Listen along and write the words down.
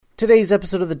Today's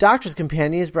episode of The Doctor's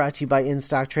Companion is brought to you by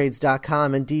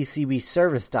InStockTrades.com and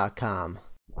DCBService.com.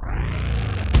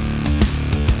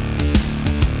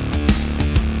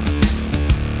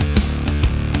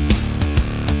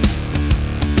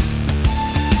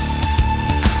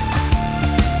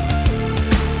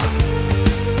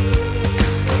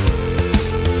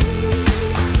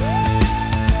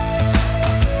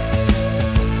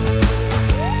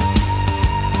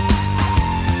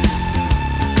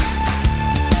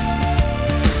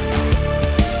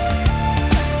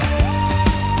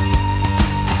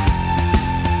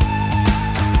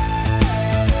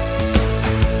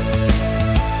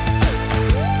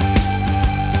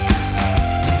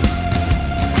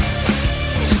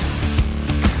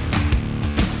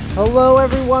 Hello,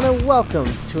 everyone, and welcome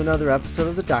to another episode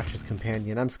of The Doctor's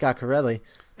Companion. I'm Scott Corelli.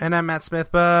 And I'm Matt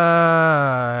Smith,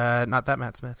 but not that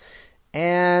Matt Smith.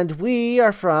 And we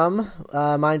are from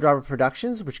Mind Robber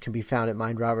Productions, which can be found at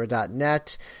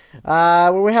mindrobber.net,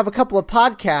 where we have a couple of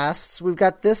podcasts. We've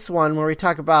got this one where we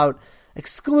talk about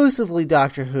exclusively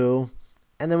Doctor Who,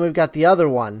 and then we've got the other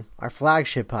one, our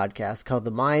flagship podcast, called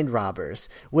The Mind Robbers,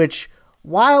 which,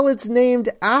 while it's named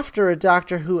after a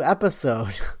Doctor Who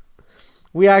episode...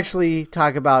 we actually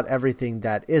talk about everything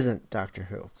that isn't Doctor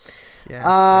Who.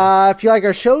 If you like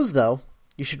our shows, though,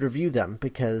 you should review them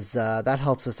because that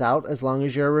helps us out as long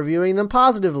as you're reviewing them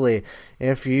positively.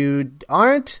 If you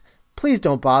aren't, please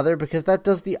don't bother because that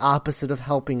does the opposite of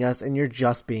helping us and you're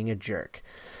just being a jerk.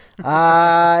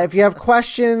 If you have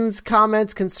questions,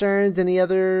 comments, concerns, any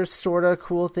other sort of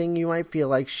cool thing you might feel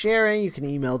like sharing, you can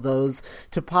email those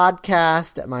to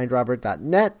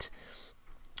podcast@mindrobber.net.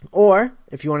 Or,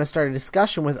 if you want to start a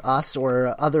discussion with us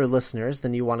or other listeners,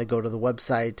 then you want to go to the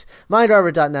website,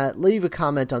 mindrobber.net, leave a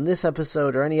comment on this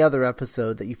episode or any other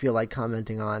episode that you feel like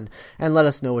commenting on, and let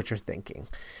us know what you're thinking.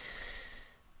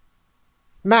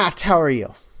 Matt, how are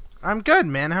you? I'm good,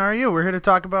 man. How are you? We're here to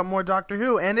talk about more Doctor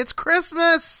Who, and it's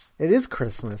Christmas! It is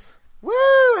Christmas. Woo!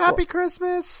 Happy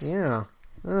Christmas! Yeah.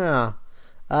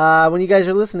 When you guys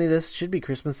are listening to this, it should be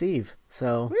Christmas Eve.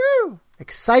 So, woo!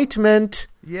 Excitement!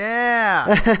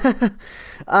 Yeah!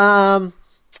 So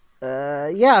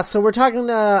we're talking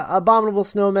Abominable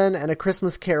Snowmen and A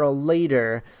Christmas Carol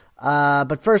later.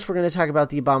 But first we're going to talk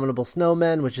about The Abominable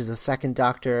Snowmen, which is a second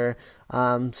Doctor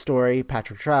story.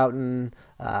 Patrick Troughton,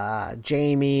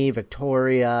 Jamie,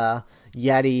 Victoria,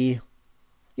 Yeti.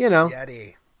 You know.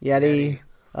 Yeti.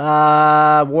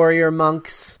 Warrior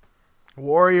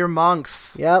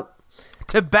monks. Yep.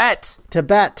 Tibet,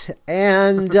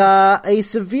 and a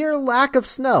severe lack of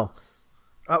snow.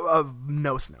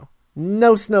 No snow.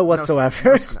 No snow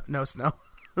whatsoever. No snow.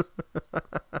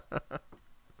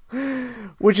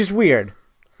 Which is weird.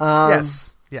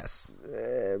 Yes. It's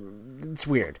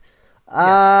weird.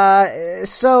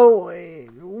 Yes. So,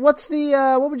 what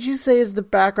would you say is the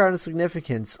background and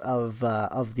significance of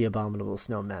the Abominable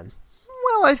Snowmen?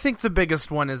 Well, I think the biggest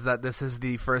one is that this is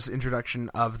the first introduction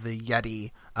of the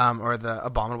Yeti, or the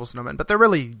Abominable Snowmen, but they're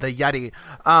really the Yeti.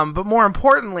 But more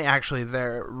importantly, actually,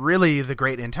 they're really the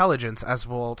Great Intelligence, as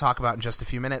we'll talk about in just a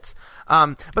few minutes.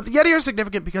 But the Yeti are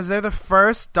significant because they're the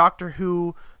first Doctor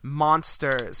Who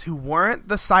monsters who weren't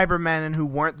the Cybermen and who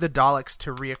weren't the Daleks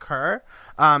to reoccur,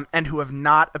 and who have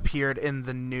not appeared in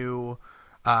the new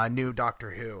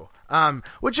Doctor Who,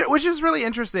 which is really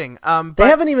interesting. They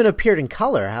haven't even appeared in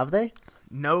color, have they?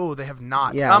 No, they have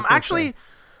not. Yeah, actually,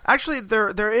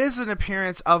 there is an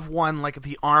appearance of one, like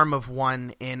the arm of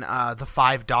one in the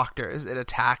Five Doctors. It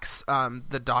attacks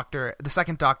the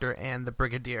second Doctor, and the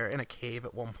Brigadier in a cave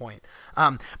at one point.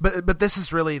 But this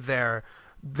is really their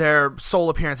sole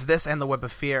appearance. This and the Web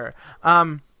of Fear.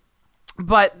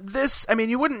 But this, I mean,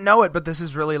 you wouldn't know it, but this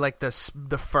is really like the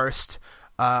first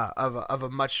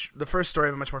the first story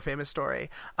of a much more famous story.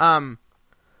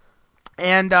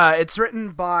 And it's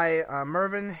written by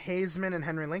Mervyn Haseman and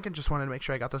Henry Lincoln. Just wanted to make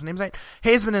sure I got those names right.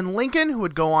 Haseman and Lincoln, who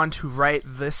would go on to write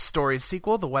this story's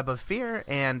sequel, The Web of Fear,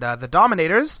 and The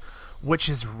Dominators, which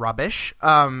is rubbish.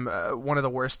 One of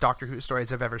the worst Doctor Who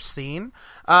stories I've ever seen.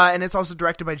 And it's also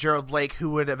directed by Gerald Blake,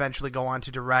 who would eventually go on to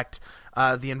direct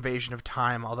The Invasion of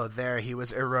Time, although there he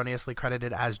was erroneously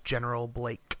credited as General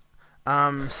Blake.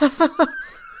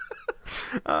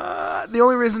 The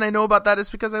only reason I know about that is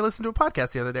because I listened to a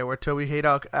podcast the other day where Toby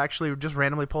Haydock actually just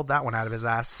randomly pulled that one out of his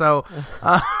ass. So,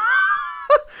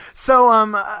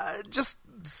 just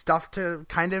stuff to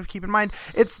kind of keep in mind.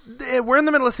 We're in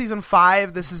the middle of season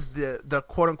 5. This is the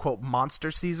quote unquote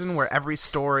monster season, where every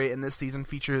story in this season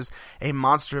features a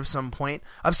monster of some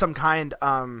kind.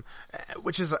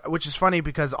 Which is funny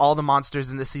because all the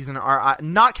monsters in this season are,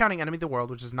 not counting Enemy of the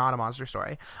World, which is not a monster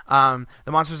story. The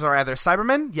monsters are either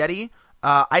Cybermen, Yeti,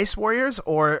 ice warriors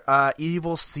or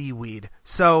evil seaweed.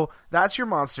 So that's your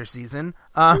monster season.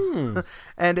 And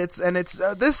it's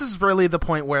this is really the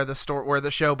point where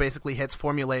the show basically hits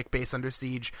formulaic base Under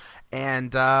Siege,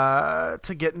 and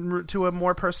to get to a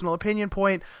more personal opinion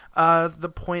point,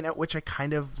 the point at which I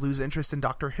kind of lose interest in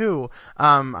Doctor Who.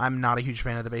 I'm not a huge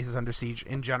fan of the bases Under Siege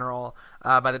in general.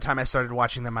 By the time I started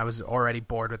watching them, I was already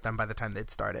bored with them by the time they'd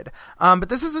started. But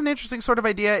this is an interesting sort of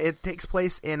idea. It takes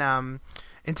place in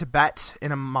Tibet,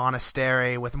 in a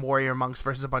monastery with warrior monks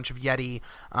versus a bunch of Yeti.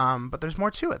 But there's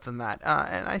more to it than that.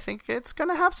 And I think it's going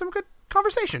to have some good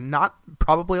conversation. Not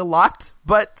probably a lot,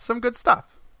 but some good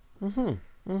stuff.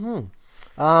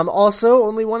 Also,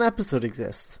 only one episode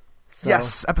exists. So.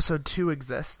 Yes, episode 2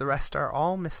 exists. The rest are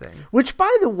all missing. Which,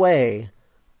 by the way,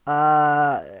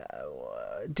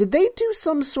 did they do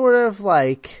some sort of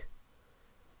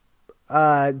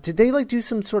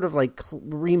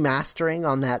remastering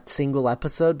on that single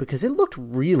episode? Because it looked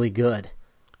really good.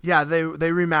 Yeah, they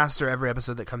remaster every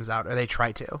episode that comes out, or they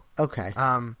try to. Okay.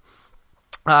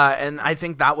 And I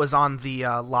think that was on the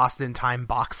Lost in Time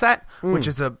box set, which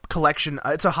is a collection.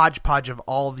 It's a hodgepodge of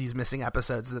all of these missing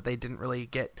episodes that they didn't really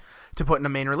get to put in a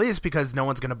main release because no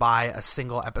one's going to buy a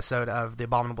single episode of The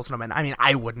Abominable Snowman. I mean,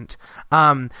 I wouldn't.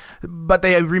 But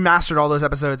they remastered all those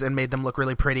episodes and made them look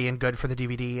really pretty and good for the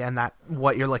DVD, and that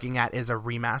what you're looking at is a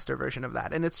remaster version of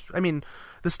that. And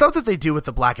the stuff that they do with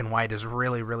the black and white is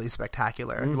really, really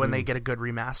spectacular. When they get a good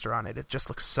remaster on it, it just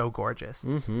looks so gorgeous.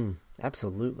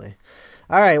 Absolutely.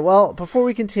 All right, well, before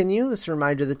we continue, this is a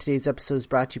reminder that today's episode is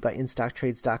brought to you by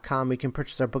InStockTrades.com. We can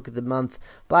purchase our book of the month,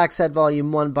 Black Sad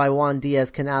Volume 1 by Juan Diaz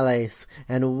Canales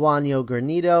and Juanio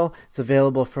Garnido. It's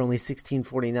available for only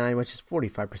 $16.49, which is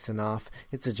 45% off.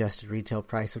 Its suggested retail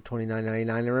price of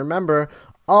 $29.99. And remember,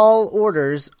 all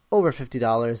orders over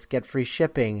 $50 get free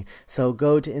shipping. So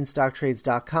go to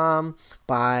InStockTrades.com,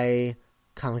 buy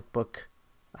comic book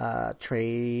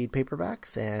trade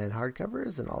paperbacks and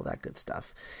hardcovers and all that good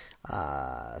stuff.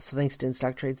 So thanks to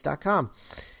InStockTrades.com.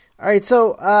 All right,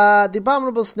 so The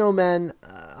Abominable Snowmen,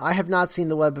 I have not seen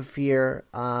The Web of Fear,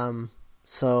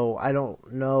 so I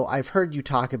don't know. I've heard you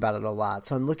talk about it a lot,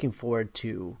 so I'm looking forward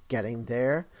to getting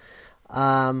there.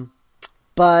 But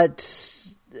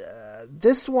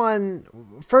this one,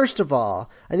 first of all,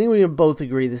 I think we can both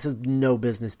agree this has no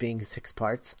business being 6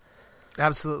 parts.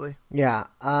 Absolutely. Yeah.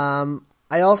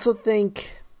 I also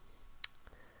think,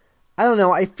 I don't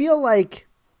know, I feel like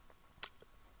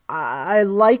I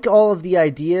like all of the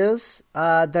ideas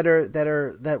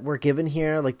that were given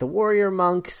here, like the warrior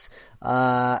monks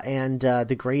and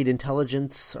the great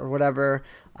intelligence or whatever.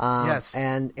 Yes.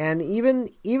 And even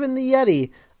the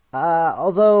Yeti,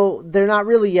 although they're not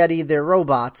really Yeti, they're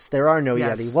robots. There are no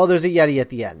Yeti. Well, there's a Yeti at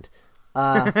the end.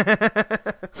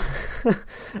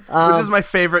 Which is my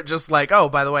favorite, just like, oh,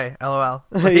 by the way, LOL.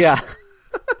 Like, yeah.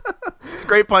 It's a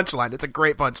great punchline. It's a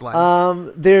great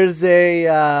punchline. There's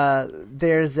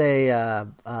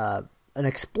an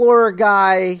explorer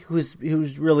guy who's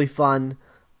really fun.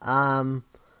 And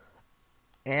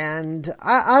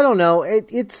I don't know.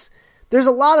 There's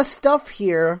a lot of stuff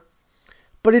here,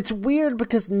 but it's weird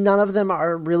because none of them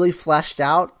are really fleshed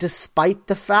out, despite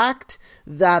the fact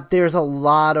that there's a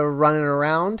lot of running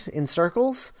around in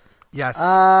circles. Yes.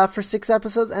 For 6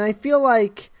 episodes. And I feel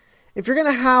like if you're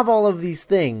going to have all of these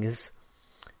things,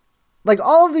 like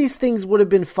all of these things would have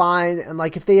been fine. And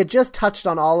like if they had just touched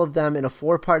on all of them in a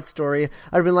 4-part story,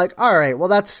 I'd have been like, all right, well,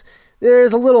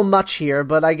 there's a little much here,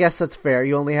 but I guess that's fair.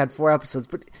 You only had 4 episodes,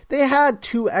 but they had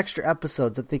 2 extra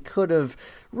episodes that they could have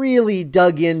really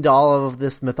dug into all of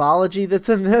this mythology that's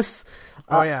in this.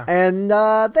 Oh yeah. And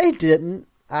they didn't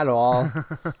at all.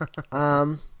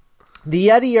 The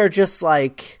Yeti are just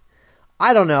like,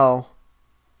 I don't know.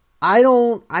 I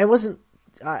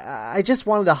just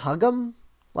wanted to hug them.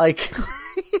 Like,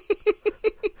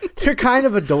 they're kind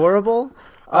of adorable.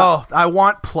 I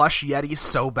want plush Yetis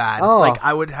so bad. Oh. Like,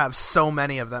 I would have so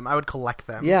many of them. I would collect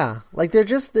them. Yeah. Like,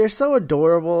 they're so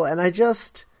adorable. And they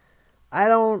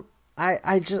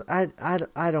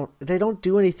don't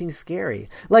do anything scary.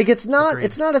 Like, it's not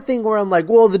a thing where I'm like,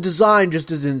 well, the design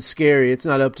just isn't scary. It's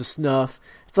not up to snuff.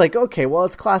 It's like, okay, well,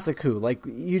 it's classic Who. Like,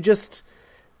 you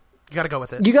gotta go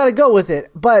with it. You gotta go with it.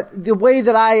 But the way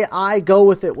that I go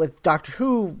with it with Doctor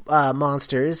Who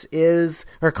monsters is,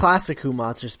 or classic Who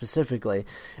monsters specifically,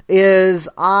 is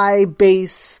I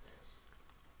base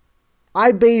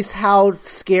how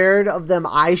scared of them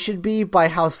I should be by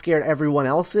how scared everyone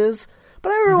else is.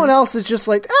 But everyone else is just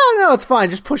like, oh, no, it's fine.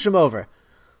 Just push them over.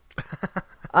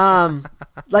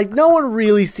 Like, no one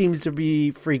really seems to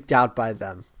be freaked out by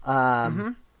them.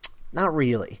 Not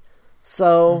really.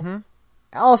 So...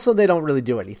 Also, they don't really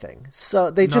do anything.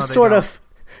 So they No, just they sort don't. of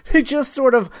they just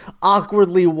sort of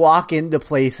awkwardly walk into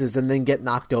places and then get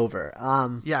knocked over.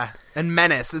 Yeah, and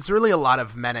menace. It's really a lot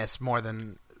of menace more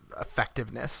than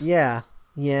effectiveness. Yeah.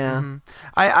 Mm-hmm.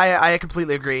 I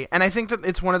completely agree, and I think that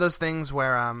it's one of those things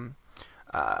where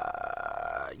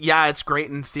yeah, it's great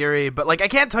in theory, but like I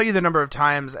can't tell you the number of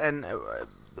times and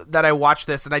that I watch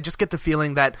this, and I just get the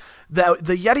feeling that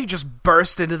the Yeti just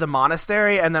burst into the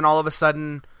monastery, and then all of a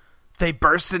sudden they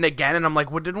burst in again, and I'm like,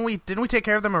 well, didn't we take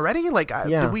care of them already? Like,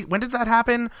 when did that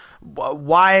happen?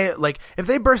 Why? Like, if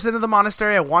they burst into the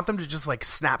monastery, I want them to just like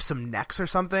snap some necks or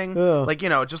something. Ugh. Like,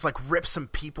 just like rip some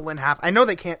people in half. I know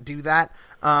they can't do that,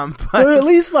 but at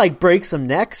least like break some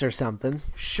necks or something.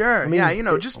 Sure, I mean,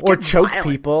 yeah, just or choke violent.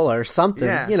 People or something.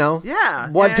 Yeah,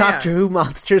 what Doctor Who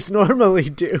monsters normally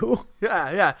do.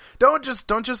 Yeah. Don't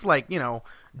just like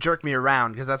jerk me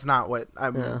around, because that's not what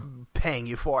I'm paying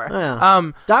you for.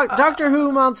 Yeah. Doctor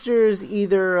Who monsters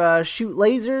either shoot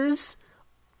lasers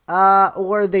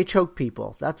or they choke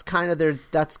people. That's kind of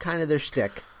their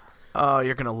shtick. Oh,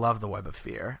 you're gonna love the Web of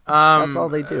Fear. That's all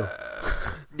they do.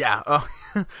 Yeah. Oh.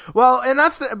 Well, and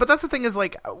that's the thing is,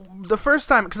 like, the first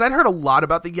time, because I'd heard a lot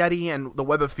about the Yeti, and the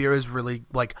Web of Fear is really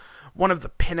like one of the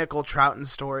pinnacle Troughton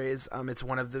stories. It's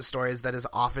one of the stories that is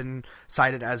often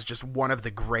cited as just one of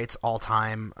the greats all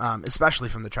time, especially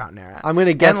from the Troughton era. I'm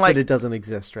gonna guess that it doesn't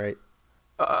exist, right?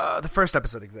 The first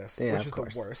episode exists, which is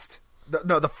course. The worst.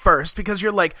 The first, because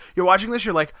you're watching this,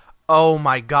 you're like, oh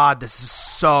my god, this is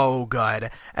so good,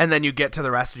 and then you get to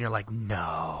the rest and you're like,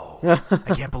 no,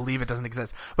 I can't believe it doesn't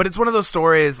exist. But it's one of those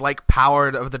stories like Power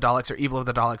of the Daleks or Evil of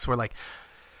the Daleks where like,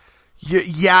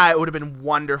 yeah, it would have been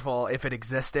wonderful if it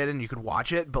existed and you could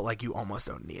watch it, but like you almost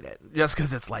don't need it, just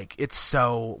because it's like it's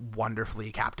so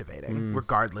wonderfully captivating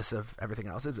regardless of everything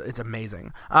else. It's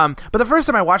amazing. But the first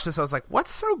time I watched this, I was like,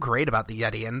 what's so great about the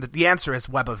Yeti? And the answer is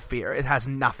Web of Fear. It has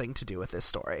nothing to do with this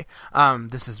story.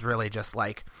 This is really just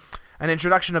like an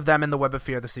introduction of them, in the Web of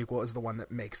Fear. The sequel is the one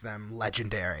that makes them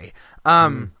legendary.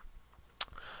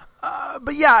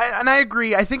 But yeah, and I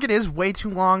agree. I think it is way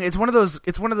too long. It's one of those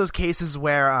cases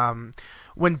where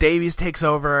when Davies takes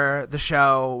over the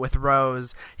show with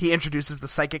Rose, he introduces the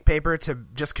psychic paper to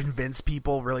just convince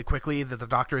people really quickly that the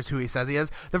Doctor is who he says he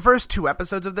is. The first 2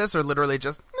 episodes of this are literally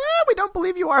just, we don't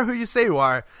believe you are who you say you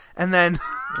are. And then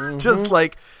just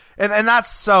like, and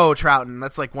that's so Troughton.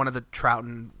 That's like one of the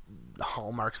Troughton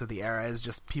hallmarks of the era, is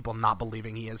just people not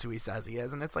believing he is who he says he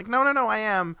is. And it's like, no, I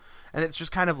am. And it's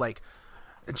just kind of like,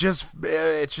 it's just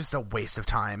a waste of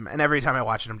time. And every time I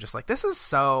watch it, I'm just like, this is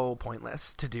so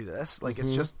pointless to do this. Like,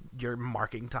 it's just, you're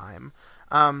marking time.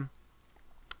 And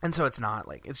so it's not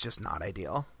like, it's just not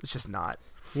ideal. It's just not.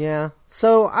 Yeah.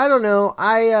 So I don't know.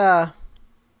 I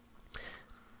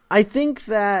think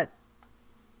that,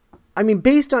 I mean,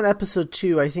 based on episode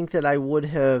 2, I think that I would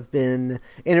have been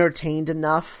entertained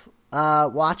enough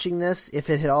watching this if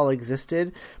it had all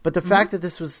existed. But the fact that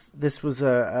this was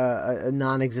a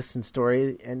non-existent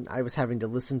story, and I was having to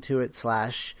listen to it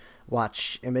 /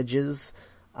 watch images,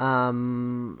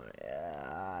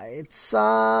 it's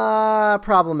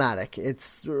problematic. It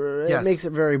makes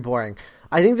it very boring.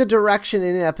 I think the direction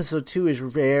in episode 2 is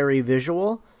very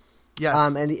visual. Yes.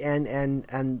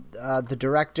 And the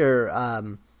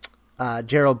director,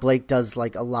 Gerald Blake, does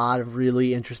like a lot of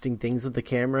really interesting things with the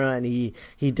camera, and he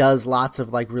does lots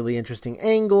of like really interesting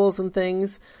angles and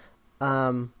things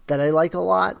that I like a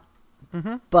lot.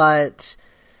 But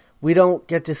we don't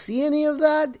get to see any of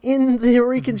that in the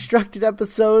reconstructed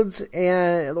episodes,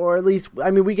 or at least, I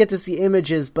mean, we get to see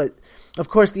images, but of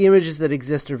course the images that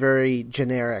exist are very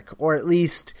generic, or at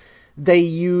least they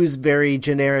use very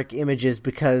generic images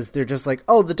because they're just like,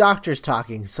 oh, the Doctor's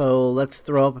talking, so let's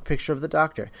throw up a picture of the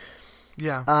Doctor.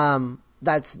 Yeah.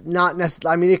 That's not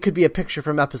necessarily, I mean, it could be a picture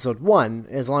from episode 1,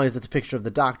 as long as it's a picture of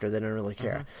the Doctor, they don't really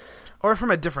care. Or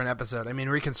from a different episode. I mean,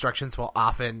 reconstructions will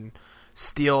often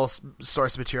steal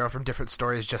source material from different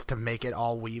stories just to make it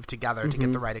all weave together to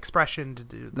get the right expression to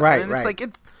do that. Right, and it's like,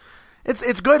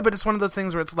 it's good, but it's one of those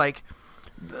things where it's like,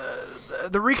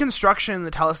 the reconstruction,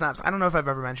 the telesnaps, I don't know if I've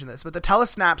ever mentioned this, but the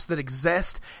telesnaps that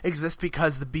exist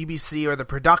because the BBC or the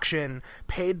production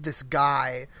paid this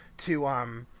guy to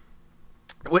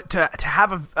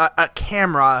have a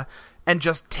camera and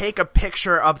just take a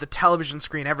picture of the television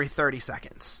screen every 30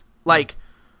 seconds. Like,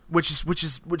 which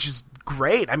is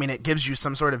great. I mean, it gives you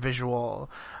some sort of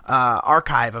visual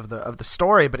archive of the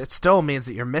story, but it still means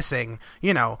that you're missing,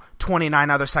 29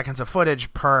 other seconds of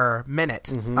footage per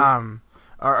minute.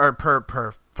 or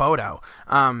per photo.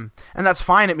 And that's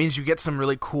fine. It means you get some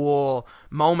really cool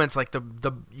moments, like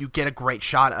you get a great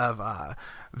shot of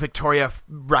Victoria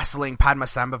wrestling Padma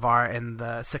Sambhavar in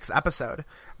the 6th episode,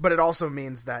 but it also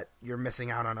means that you're missing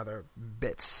out on other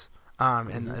bits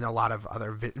and a lot of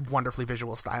other wonderfully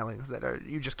visual stylings that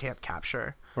you just can't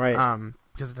capture, right?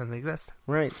 Because it doesn't exist.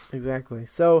 Right, exactly.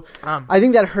 So I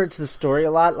think that hurts the story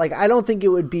a lot. Like, I don't think it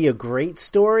would be a great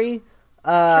story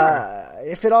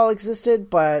if it all existed,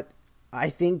 but I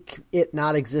think it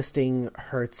not existing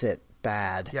hurts it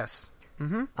bad. Yes.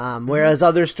 Whereas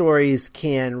other stories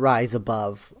can rise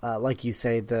above, like you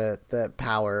say, the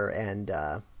power and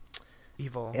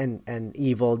evil and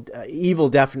evil. Evil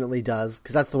definitely does,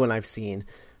 because that's the one I've seen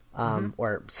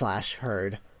or /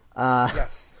 heard.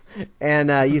 Yes.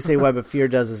 And you say Web of Fear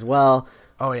does as well.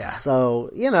 Oh yeah. So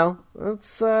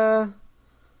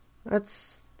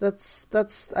that's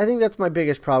I think that's my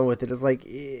biggest problem with it. Is like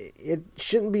it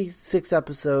shouldn't be 6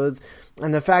 episodes,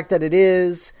 and the fact that it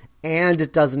is and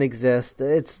it doesn't exist,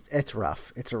 it's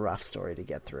rough. It's a rough story to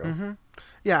get through.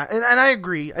 Yeah, and I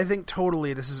agree. I think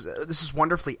totally this is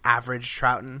wonderfully average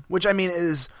Troughton, which I mean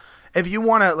is, if you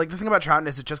want to, like, the thing about Troughton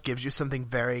is it just gives you something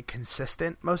very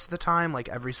consistent most of the time. Like,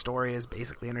 every story is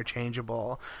basically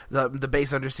interchangeable. The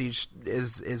base under siege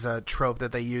is a trope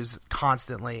that they use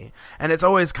constantly, and it's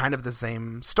always kind of the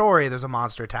same story. There's a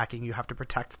monster attacking, you have to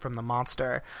protect from the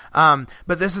monster.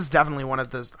 But this is definitely one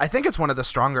of those. I think it's one of the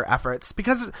stronger efforts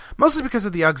mostly because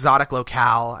of the exotic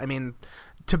locale. I mean,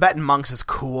 Tibetan monks is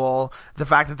cool. The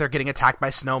fact that they're getting attacked by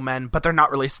snowmen, but they're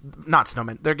not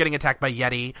snowmen. They're getting attacked by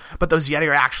Yeti, but those Yeti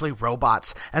are actually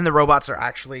robots, and the robots are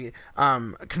actually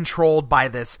controlled by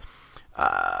this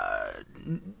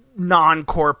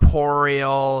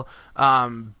non-corporeal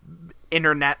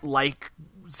internet-like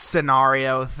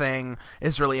scenario thing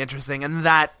is really interesting, and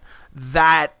that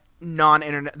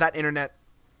internet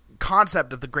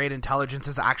concept of the great intelligence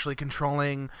is actually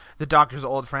controlling the Doctor's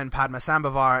old friend Padma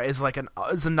Sambhavar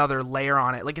is another layer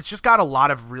on it. Like, it's just got a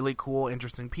lot of really cool,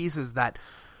 interesting pieces that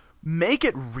make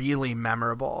it really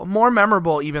memorable, more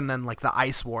memorable even than like the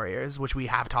Ice Warriors, which we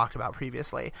have talked about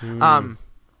previously. And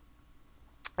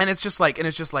it just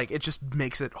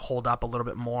makes it hold up a little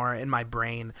bit more in my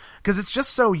brain because it's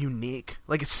just so unique.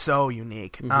 Like, it's so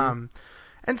unique.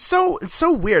 And so it's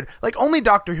so weird. Like, only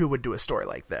Doctor Who would do a story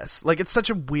like this. Like, it's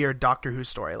such a weird Doctor Who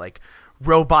story. Like,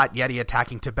 robot Yeti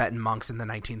attacking Tibetan monks in the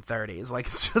 1930s. Like,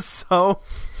 it's just so...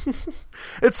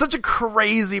 it's such a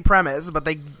crazy premise, but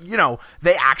they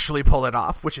actually pull it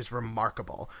off, which is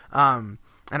remarkable. And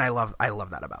I love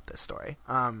that about this story.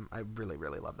 I really,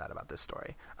 really love that about this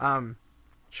story.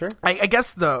 Sure. I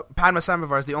guess the Padma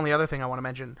Sambhavar is the only other thing I want to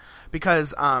mention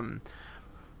because...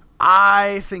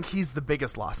 I think he's the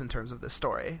biggest loss in terms of this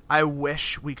story. I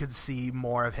wish we could see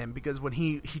more of him because when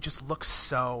he just looks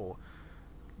so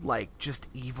like just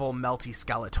evil, melty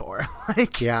Skeletor.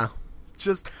 Like, yeah,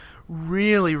 just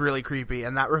really, really creepy.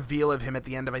 And that reveal of him at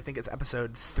the end of, I think it's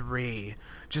episode 3,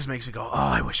 just makes me go, oh,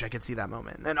 I wish I could see that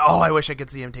moment. And oh, I wish I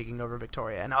could see him taking over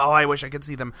Victoria. And oh, I wish I could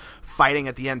see them fighting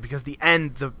at the end, because the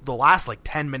end, the last like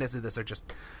 10 minutes of this are just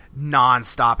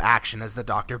non-stop action as the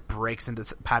Doctor breaks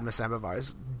into Padma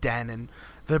Sambhavar's den and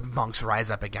the monks rise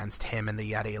up against him and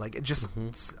the Yeti. Like, it just,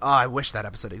 oh, I wish that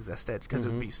episode existed because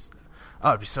it'd be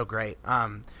so great.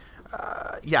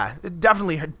 Yeah,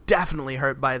 definitely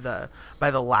hurt by the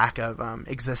lack of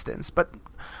existence. But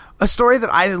a story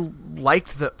that I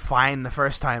liked fine the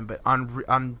first time, but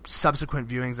on subsequent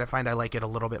viewings, I find I like it a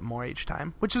little bit more each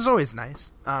time, which is always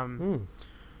nice.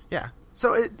 Yeah.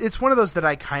 So it's one of those that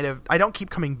I don't keep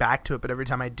coming back to it, but every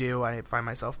time I do, I find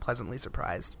myself pleasantly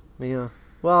surprised. Yeah.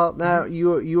 Well, now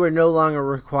you are no longer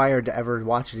required to ever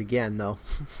watch it again, though.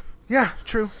 Yeah,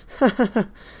 true.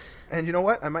 And you know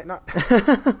what? I might not.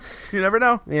 You never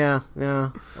know. Yeah.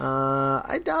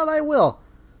 I doubt I will.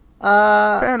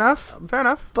 Fair enough.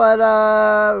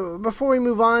 But before we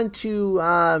move on to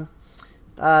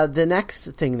the next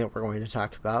thing that we're going to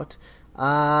talk about,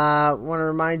 I want to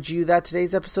remind you that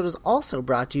today's episode is also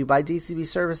brought to you by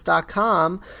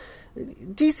DCBService.com.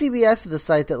 DCBS is the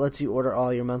site that lets you order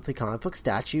all your monthly comic book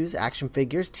statues, action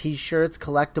figures, t-shirts,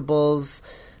 collectibles.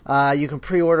 You can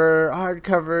pre-order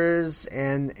hardcovers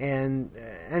and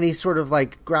any sort of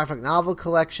like graphic novel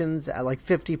collections at like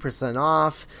 50%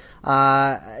 off.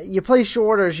 You place your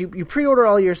orders, you pre-order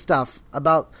all your stuff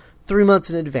about 3 months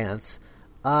in advance.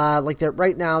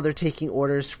 Right now they're taking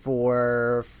orders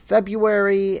for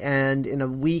February, and in a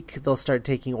week they'll start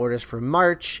taking orders for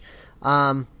March.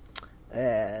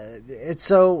 It's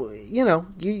so,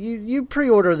 you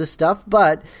pre-order this stuff,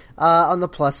 but on the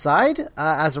plus side,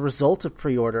 as a result of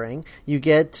pre-ordering, you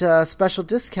get special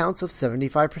discounts of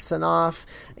 75% off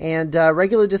and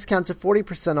regular discounts of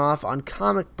 40% off on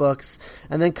comic books,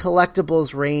 and then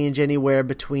collectibles range anywhere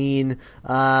between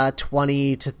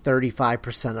 20 to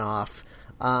 35% off.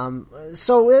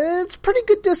 So it's pretty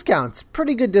good discounts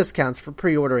for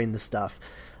pre-ordering the stuff.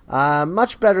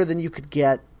 Much better than you could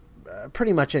get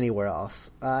pretty much anywhere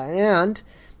else. And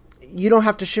you don't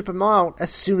have to ship them out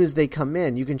as soon as they come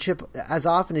in. You can ship as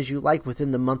often as you like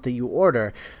within the month that you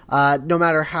order. No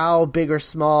matter how big or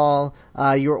small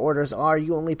your orders are,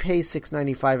 you only pay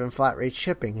 $6.95 in flat rate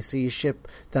shipping. So you ship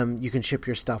them. You can ship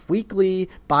your stuff weekly,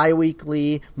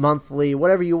 bi-weekly, monthly,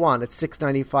 whatever you want. It's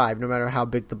 $6.95 no matter how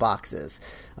big the box is.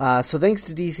 So thanks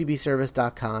to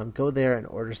DCBService.com. Go there and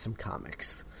order some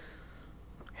comics.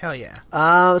 Hell yeah.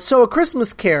 So A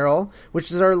Christmas Carol,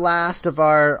 which is our last of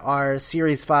our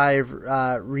Series 5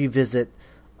 revisit,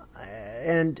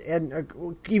 and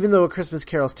even though A Christmas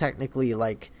Carol is technically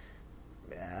like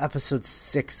episode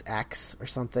 6X or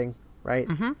something, right?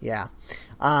 Mm-hmm. Yeah.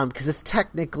 Because it's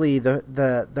technically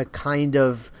the kind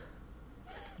of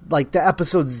like the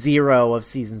episode 0 of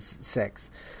season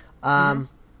 6. But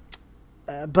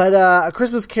A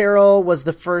Christmas Carol was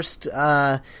the first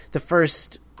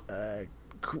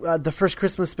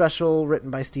Christmas special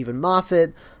written by Stephen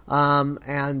Moffat,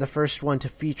 and the first one to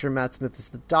feature Matt Smith as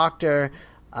the Doctor,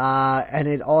 and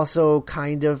it also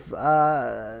kind of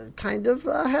has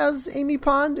Amy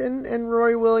Pond and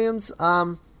Rory Williams,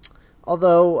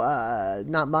 although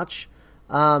not much.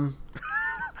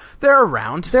 They're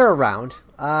around. They're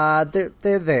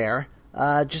there.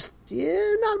 Just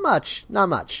not much.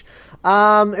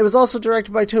 It was also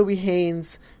directed by Toby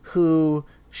Haynes, who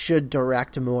should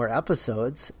direct more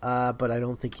episodes, but I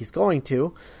don't think he's going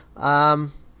to. Yeah.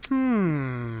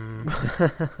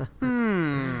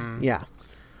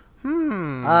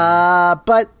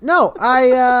 But no,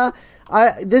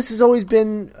 this has always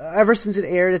been, ever since it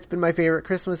aired, it's been my favorite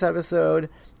Christmas episode.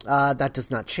 That does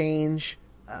not change.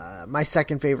 My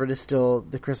second favorite is still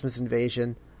the Christmas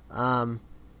Invasion.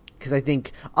 Because I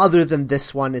think, other than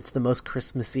this one, it's the most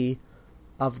Christmassy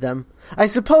of them. I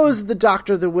suppose The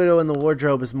Doctor, the Widow, and the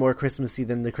Wardrobe is more Christmassy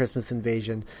than the Christmas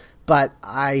Invasion, but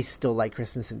I still like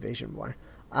Christmas Invasion more.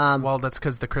 Well, that's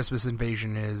because the Christmas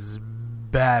Invasion is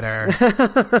better.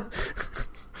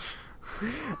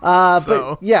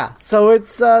 But yeah, so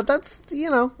it's that's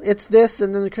it's this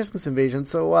and then the Christmas Invasion.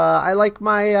 So I like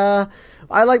my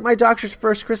Doctor's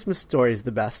First Christmas Stories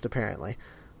the best, apparently.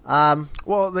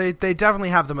 Well, they definitely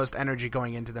have the most energy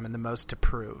going into them and the most to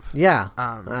prove. Yeah,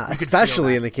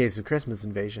 especially in the case of Christmas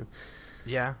Invasion.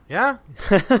 Yeah.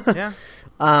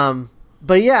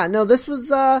 But yeah, no, this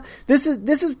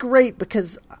is great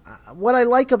because what I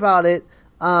like about it,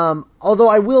 although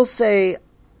I will say,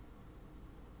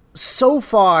 so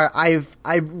far I've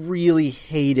really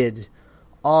hated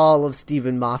all of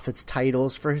Stephen Moffat's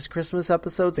titles for his Christmas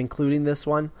episodes, including this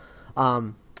one.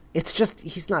 It's just,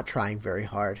 he's not trying very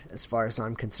hard as far as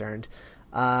I'm concerned.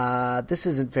 Calling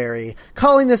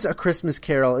this A Christmas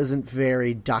Carol isn't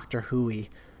very Doctor Who-y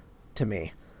to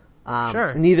me.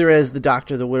 Sure. Neither is The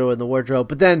Doctor, the Widow, and the Wardrobe.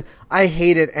 But then I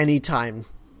hate it anytime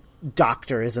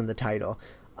Doctor is in the title.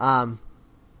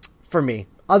 For me,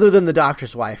 other than The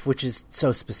Doctor's Wife, which is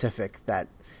so specific that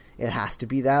it has to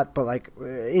be that. But like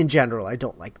in general, I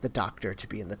don't like the Doctor to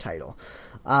be in the title.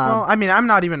 Well, I mean, I'm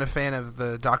not even a fan of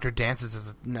the Doctor Dances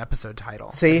as an episode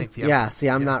title.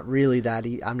 I'm not really that.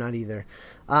 I'm not either.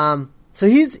 So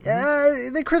he's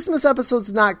the Christmas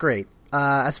episode's not great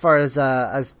as far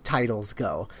as titles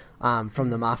go from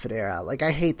the Moffat era. Like,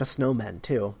 I hate the Snowmen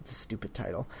too. It's a stupid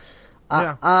title.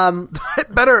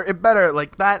 It better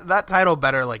like that title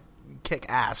better like kick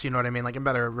ass. You know what I mean? Like, it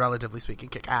better, relatively speaking,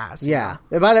 kick ass. Yeah,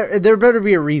 there better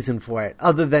be a reason for it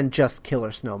other than just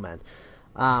killer snowmen.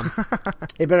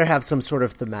 It better have some sort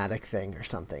of thematic thing or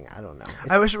something. I don't know.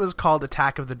 I wish it was called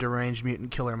Attack of the Deranged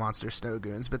Mutant Killer Monster Snow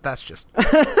Goons, but that's just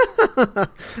even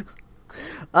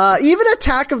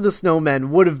Attack of the Snowmen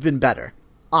would have been better,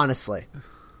 honestly,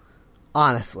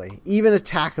 even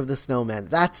Attack of the Snowmen,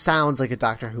 that sounds like a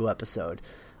Doctor Who episode.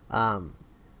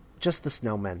 Just the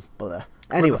snowmen,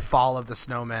 anyway, or the fall of the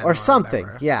snowmen or something.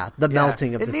 Whatever. The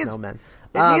melting of the snowmen.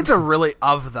 It needs a really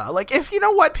of the. Like, if you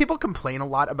know what, people complain a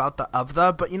lot about the of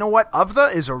the, but you know what? Of the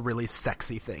is a really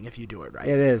sexy thing if you do it right.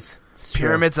 It is. It's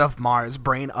Pyramids of Mars,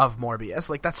 Brain of Morbius.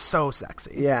 Like, that's so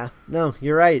sexy. Yeah. No,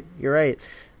 you're right.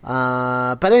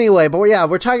 But anyway,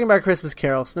 we're talking about Christmas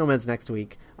Carol. Snowman's next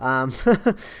week.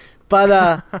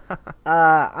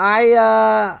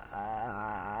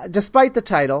 despite the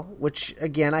title, which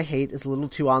again I hate, is a little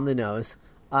too on the nose.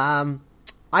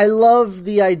 I love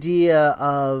the idea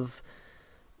of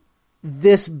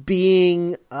this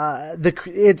being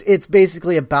it's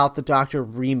basically about the Doctor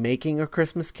remaking A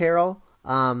Christmas Carol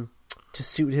to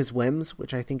suit his whims,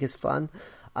 which I think is fun.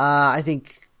 I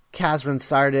think Kazran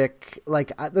Sardik,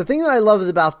 like the thing that I love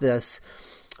about this,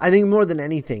 I think more than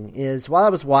anything, is while I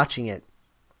was watching it,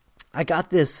 I got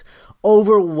this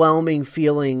overwhelming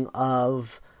feeling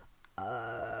of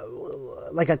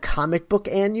like a comic book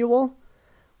annual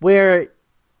where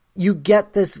you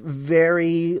get this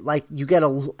very, like, you get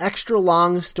a extra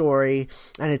long story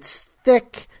and it's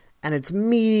thick and it's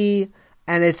meaty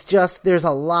and it's just, there's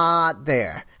a lot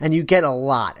there and you get a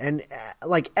lot. And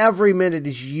like every minute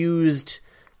is used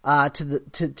to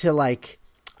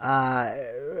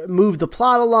move the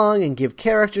plot along and give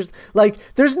characters,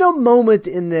 like there's no moment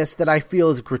in this that I feel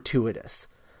is gratuitous,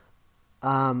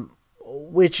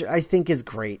 which I think is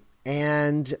great.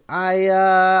 And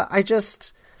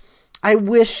I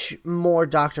wish more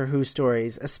Doctor Who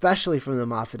stories, especially from the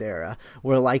Moffat era,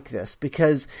 were like this,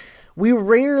 because we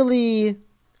rarely,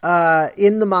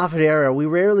 in the Moffat era, we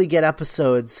rarely get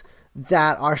episodes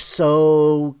that are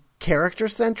so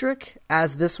character-centric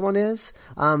as this one is.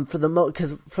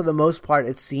 Because for the most part,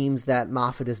 it seems that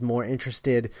Moffat is more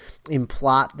interested in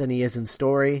plot than he is in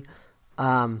story.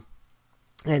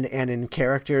 And in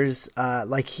characters,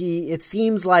 it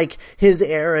seems like his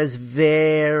era is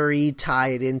very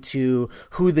tied into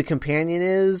who the companion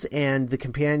is and the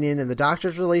companion and the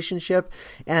Doctor's relationship,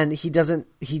 and he doesn't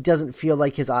feel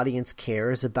like his audience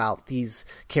cares about these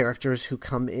characters who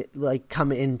come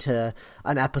into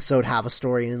an episode, have a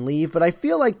story, and leave. But I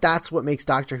feel like that's what makes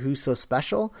Doctor Who so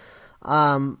special,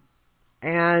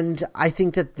 and I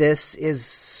think that this is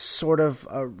sort of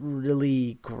a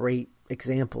really great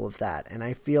example of that, and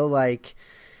I feel like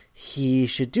he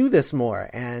should do this more,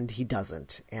 and he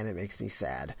doesn't, and it makes me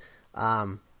sad.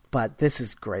 But this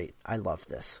is great. I love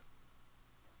this.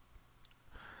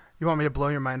 You want me to blow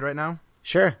your mind right now?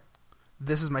 Sure.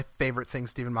 This is my favorite thing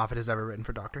Stephen Moffat has ever written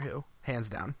for Doctor Who, hands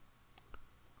down.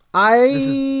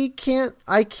 I can't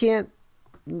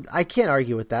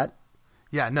argue with that.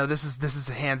 Yeah, no, this is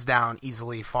hands down,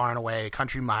 easily, far and away,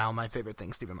 country mile, my favorite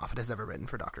thing Stephen Moffat has ever written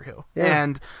for Doctor Who. Yeah.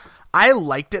 And I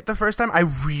liked it the first time. I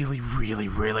really, really,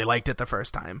 really liked it the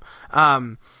first time.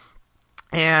 And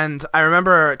I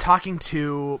remember talking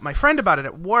to my friend about it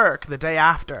at work the day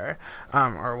after,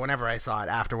 or whenever I saw it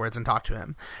afterwards and talked to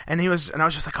him. And I was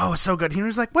just like, oh, it's so good. He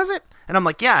was like, was it? And I'm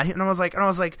like, yeah. And I was like,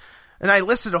 and I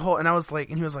listed a whole, and I was like,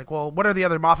 and he was like, well, what are the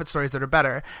other Moffat stories that are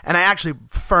better? And I actually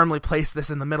firmly placed this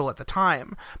in the middle at the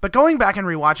time. But going back and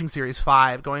rewatching Series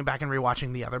 5, going back and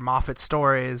rewatching the other Moffat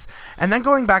stories, and then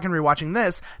going back and rewatching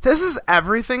this is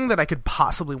everything that I could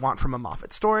possibly want from a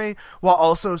Moffat story, while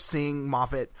also seeing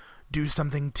Moffat do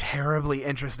something terribly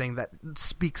interesting that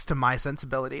speaks to my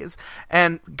sensibilities.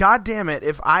 And god damn it,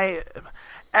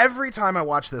 every time I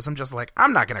watch this, I'm just like,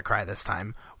 I'm not going to cry this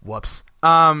time. Whoops.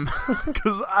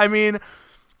 Because, I mean,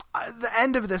 the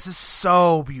end of this is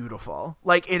so beautiful.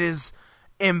 Like, it is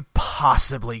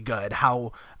impossibly good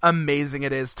how amazing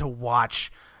it is to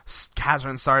watch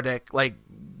Kazran Sardik, like,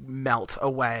 melt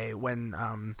away when,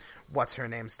 what's her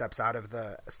name steps out of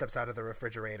the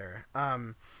refrigerator.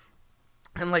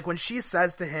 And, like, when she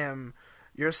says to him,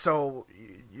 you're so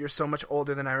much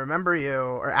older than I remember you,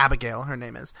 or Abigail, her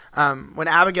name is. When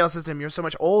Abigail says to him, you're so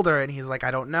much older, and he's like,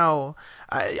 I don't know.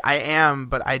 I am,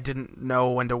 but I didn't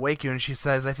know when to wake you. And she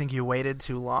says, I think you waited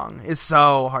too long. It's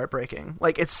so heartbreaking.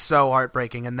 Like, it's so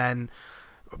heartbreaking. And then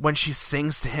when she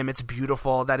sings to him, it's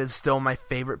beautiful. That is still my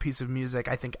favorite piece of music,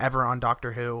 I think, ever on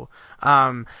Doctor Who.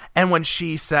 And when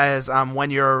she says,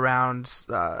 when you're around,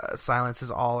 silence is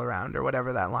all around, or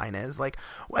whatever that line is, like,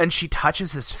 when she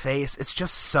touches his face, it's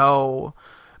just so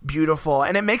beautiful.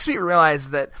 And it makes me realize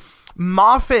that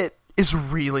Moffat is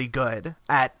really good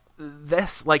at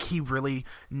this. Like, he really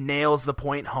nails the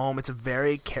point home. It's a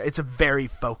very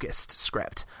focused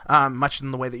script, much in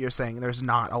the way that you're saying there's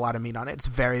not a lot of meat on it. It's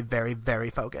very, very,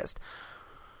 very focused.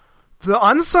 The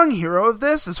unsung hero of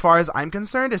this, as far as I'm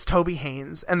concerned, is Toby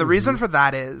Haynes, and the reason for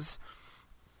that is,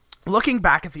 looking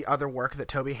back at the other work that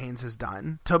Toby Haynes has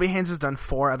done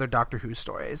 4 other Doctor Who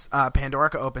stories.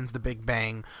 Pandorica Opens, The Big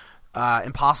Bang,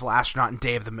 Impossible Astronaut, and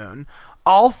Day of the Moon.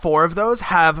 All 4 of those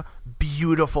have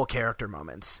beautiful character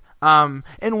moments,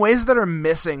 in ways that are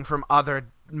missing from other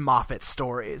Moffat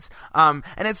stories. And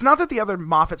it's not that the other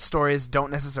Moffat stories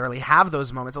don't necessarily have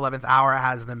those moments. 11th Hour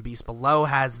has them. Beast Below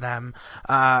has them.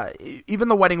 Even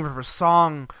the Wedding River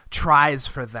Song tries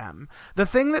for them. The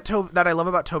thing that I love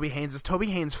about Toby Haynes is Toby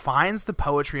Haynes finds the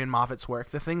poetry in Moffat's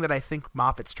work, the thing that I think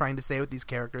Moffat's trying to say with these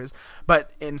characters,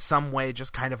 but in some way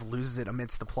just kind of loses it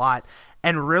amidst the plot,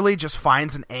 and really just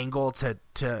finds an angle to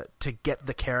get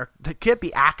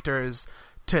the actors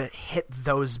to hit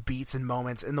those beats and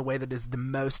moments in the way that is the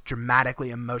most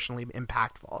dramatically, emotionally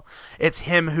impactful. It's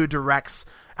him who directs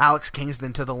Alex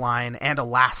Kingston to the line and A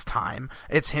Last Time.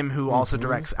 It's him who also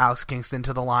directs Alex Kingston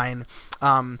to the line.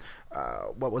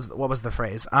 What was the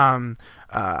phrase?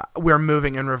 We're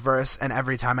moving in reverse, and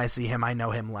every time I see him, I know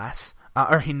him less,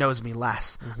 or he knows me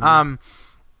less. And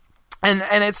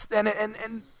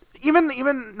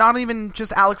even not even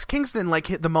just Alex Kingston, like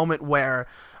the moment where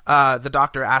the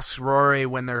Doctor asks Rory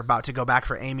when they're about to go back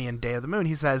for Amy and Day of the Moon,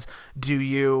 he says, do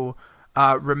you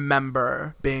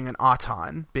remember being an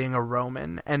Auton, being a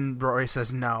Roman? And Rory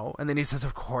says no, and then he says,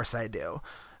 of course I do.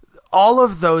 All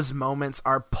of those moments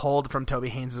are pulled from Toby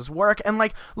Haynes' work. And,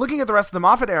 like, looking at the rest of the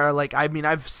Moffat era, like, I mean,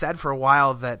 I've said for a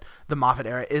while that the Moffat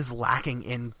era is lacking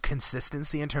in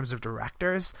consistency in terms of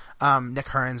directors. Nick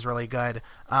Hearn's really good.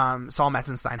 Saul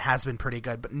Metzenstein has been pretty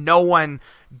good, but no one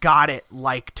got it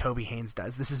like Toby Haynes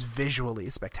does. This is visually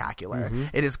spectacular.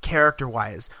 It is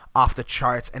character-wise off the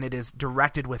charts, and it is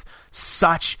directed with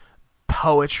such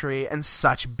poetry and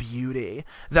such beauty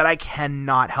that I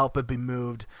cannot help but be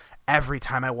moved every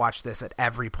time I watch this at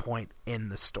every point in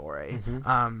the story.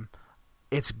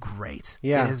 It's great.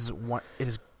 Yeah. It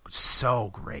is so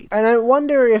great. And I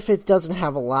wonder if it doesn't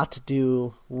have a lot to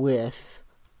do with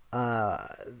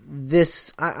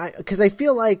this, because I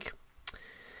feel like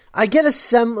I get a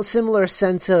similar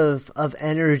sense of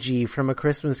energy from A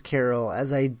Christmas Carol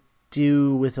as I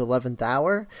do with 11th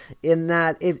Hour, in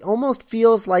that it almost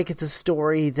feels like it's a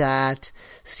story that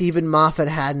Stephen Moffat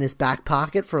had in his back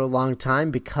pocket for a long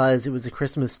time because it was a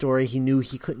Christmas story. He knew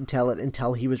he couldn't tell it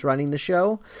until he was running the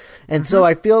show. And so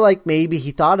I feel like maybe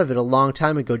he thought of it a long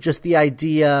time ago, just the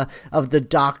idea of the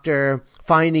Doctor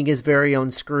finding his very own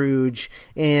Scrooge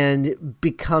and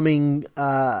becoming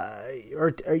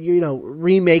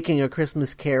remaking A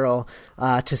Christmas Carol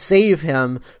to save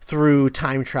him through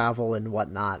time travel and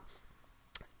whatnot.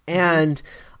 And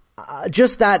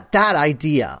just that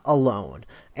idea alone,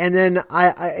 and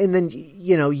then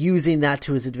using that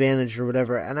to his advantage or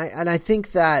whatever. And I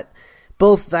think that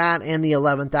both that and the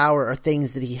 11th Hour are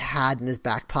things that he had in his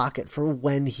back pocket for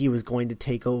when he was going to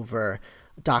take over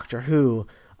Doctor Who,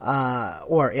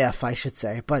 or if I should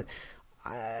say. But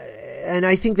and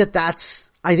I think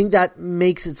that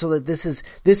makes it so that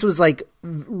this was like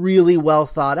really well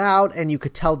thought out, and you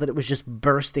could tell that it was just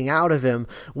bursting out of him.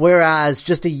 Whereas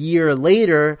just a year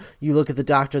later, you look at The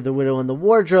Doctor, the Widow, and the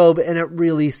Wardrobe, and it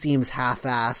really seems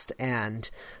half-assed and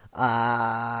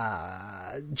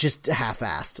just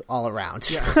half-assed all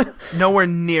around. Yeah. Nowhere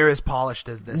near as polished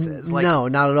as this is. No,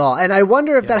 not at all. And I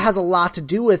wonder if that has a lot to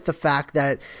do with the fact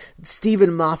that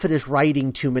Stephen Moffat is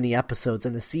writing too many episodes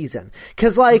in a season.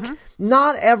 Because,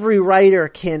 not every writer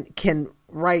can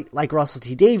write like Russell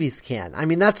T Davies can. I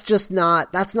mean, that's not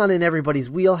in everybody's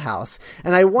wheelhouse.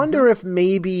 And I wonder if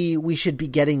maybe we should be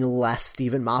getting less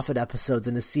Stephen Moffat episodes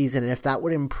in a season, and if that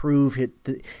would improve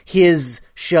his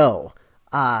show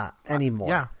anymore.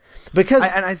 Yeah. Because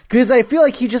I feel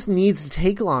like he just needs to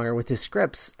take longer with his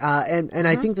scripts. And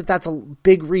I think that that's a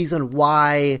big reason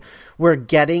why we're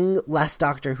getting less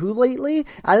Doctor Who lately.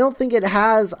 I don't think it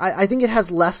has, I think it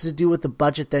has less to do with the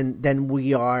budget than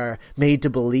we are made to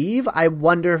believe. I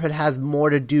wonder if it has more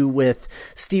to do with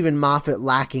Stephen Moffat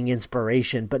lacking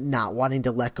inspiration, but not wanting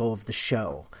to let go of the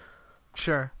show.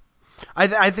 Sure.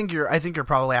 I think you're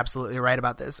probably absolutely right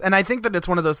about this, and I think that it's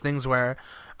one of those things where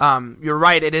you're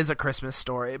right. It is a Christmas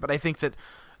story, but I think that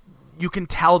you can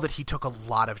tell that he took a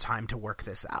lot of time to work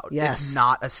this out. Yes.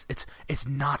 It's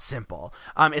not simple.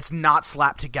 It's not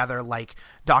slapped together like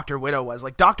Dr. Widow was.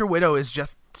 Like, Dr. Widow is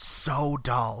just so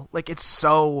dull. Like, it's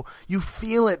so, you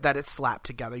feel it that it's slapped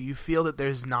together. You feel that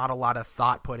there's not a lot of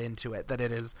thought put into it, that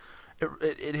it is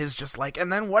just like,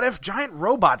 and then what if giant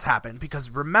robots happen? Because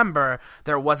remember,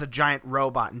 there was a giant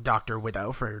robot in Dr.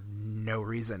 Widow for no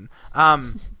reason.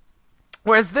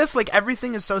 Whereas this, like,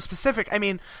 everything is so specific. I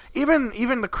mean,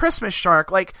 even the Christmas shark,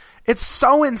 like, it's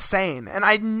so insane. And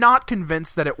I'm not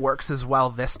convinced that it works as well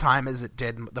this time as it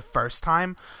did the first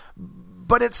time.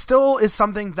 But it still is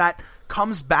something that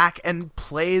comes back and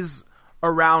plays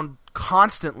around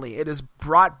constantly. It is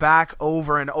brought back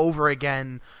over and over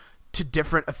again to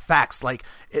different effects. Like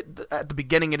at the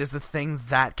beginning, it is the thing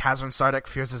that Kazran Sardek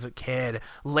fears as a kid.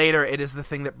 Later, it is the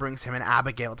thing that brings him and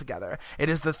Abigail together. It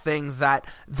is the thing that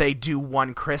they do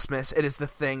one Christmas. It is the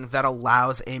thing that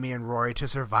allows Amy and Rory to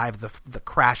survive the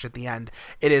crash at the end.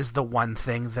 It is the one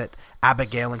thing that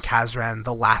Abigail and Kazran,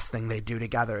 the last thing they do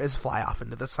together is fly off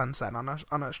into the sunset on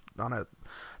a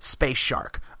space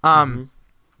shark.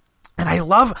 And I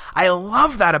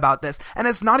love that about this. And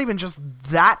it's not even just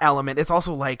that element. It's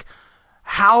also like,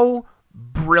 how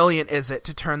brilliant is it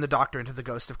to turn the Doctor into the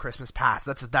ghost of Christmas Past?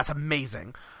 That's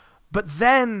amazing. But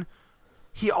then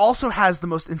he also has the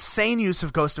most insane use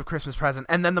of Ghost of Christmas Present,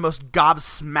 and then the most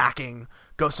gobsmacking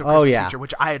Ghost of Christmas Future,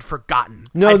 which I had forgotten.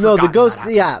 The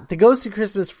Ghost of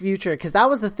Christmas Future, because that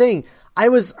was the thing. I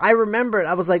remembered,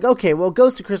 I was like, okay, well,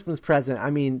 Ghost of Christmas Present, I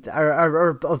mean,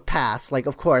 or of Past, like,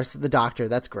 of course, the Doctor,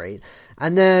 that's great.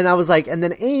 And then I was like, and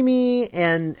then Amy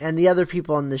and the other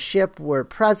people on the ship were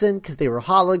present because they were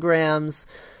holograms.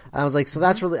 And I was like, so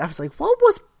that's really, I was like, what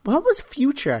was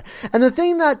Future? And the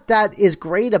thing that is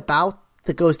great about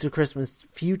the Ghost of Christmas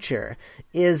Future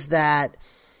is that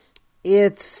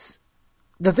it's,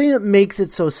 the thing that makes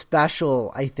it so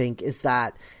special, I think, is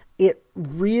that it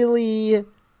really,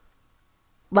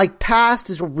 like, Past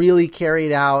is really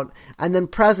carried out, and then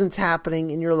Present's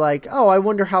happening, and you're like, oh, I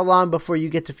wonder how long before you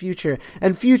get to Future.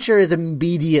 And Future is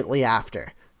immediately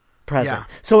after Present.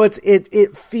 Yeah. So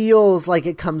it feels like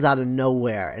it comes out of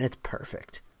nowhere, and it's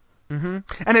perfect. Mm-hmm.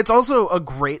 And it's also a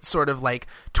great sort of like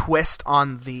twist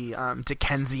on the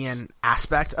Dickensian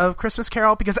aspect of Christmas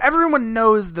Carol, because everyone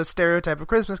knows the stereotype of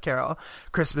Christmas Carol.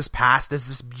 Christmas Past is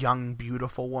this young,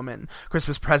 beautiful woman.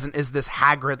 Christmas Present is this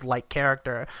Hagrid-like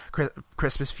character.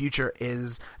 Christmas Future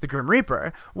is the Grim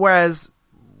Reaper. Whereas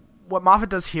what Moffat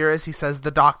does here is he says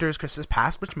the Doctor is Christmas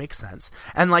Past, which makes sense.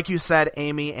 And like you said,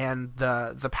 Amy and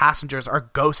the passengers are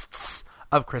ghosts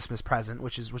of Christmas Present,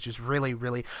 which is really,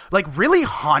 really, like, really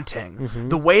haunting. Mm-hmm.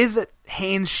 The way that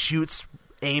Haynes shoots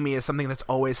Amy is something that's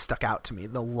always stuck out to me.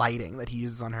 The lighting that he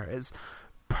uses on her is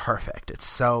perfect. It's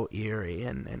so eerie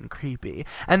and creepy.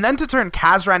 And then to turn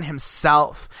Kazran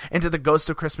himself into the Ghost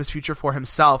of Christmas Future for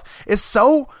himself is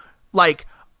so, like,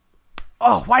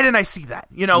 oh, why didn't I see that?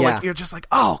 You know, like, you're just like,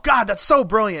 oh, God, that's so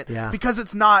brilliant. Yeah. Because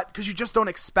you just don't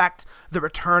expect the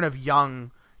return of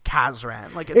young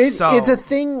Kazran. Like, it's a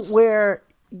thing where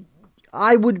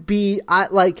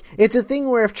it's a thing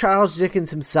where if Charles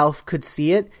Dickens himself could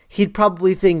see it, he'd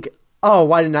probably think, oh,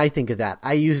 why didn't I think of that?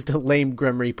 I used a lame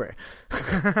Grim Reaper.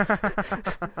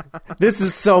 This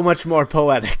is so much more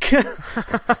poetic.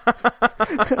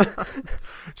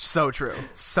 So true.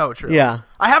 So true. Yeah.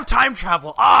 I have time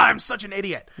travel. I'm such an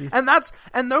idiot. Yeah.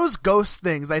 And those ghost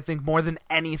things, I think, more than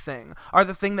anything, are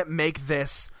the thing that make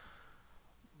this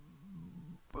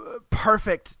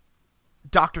perfect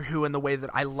Doctor Who in the way that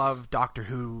I love Doctor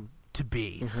Who to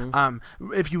be.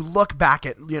 Mm-hmm. If you look back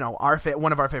at, you know,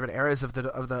 one of our favorite eras of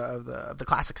the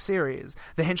classic series,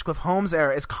 the Hinchcliffe Holmes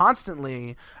era is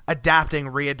constantly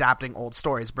readapting old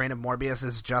stories. Brain of Morbius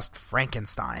is just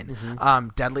Frankenstein. Mm-hmm.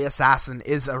 Deadly Assassin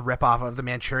is a ripoff of the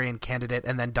Manchurian Candidate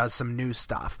and then does some new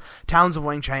stuff. Talons of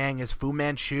Weng Chiang is Fu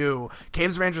Manchu.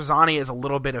 Caves of Androzani is a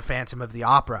little bit of Phantom of the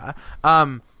Opera.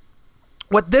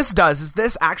 What this does is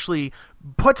this actually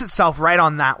puts itself right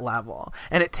on that level,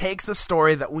 and it takes a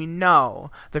story that we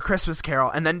know, the Christmas Carol,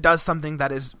 and then does something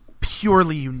that is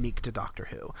purely unique to Doctor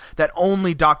Who, that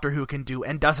only Doctor Who can do,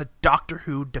 and does a Doctor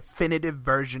Who definitive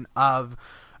version of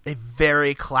a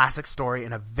very classic story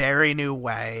in a very new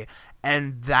way,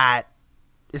 and that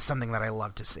is something that I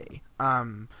love to see.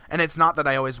 And it's not that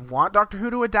I always want Doctor Who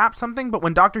to adapt something, but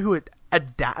when Doctor Who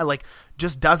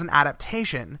just does an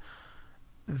adaptation,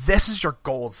 this is your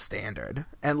gold standard.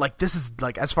 And, like, this is,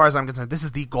 like, as far as I'm concerned, this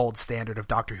is the gold standard of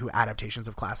Doctor Who adaptations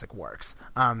of classic works.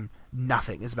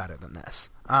 Nothing is better than this.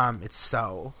 It's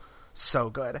so, so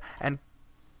good. And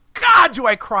God, do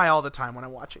I cry all the time when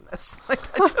I'm watching this. Like,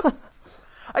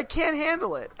 I can't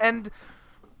handle it. And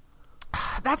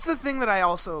that's the thing that I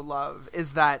also love,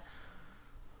 is that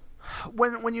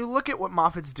when you look at what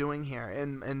Moffat's doing here,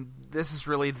 and this is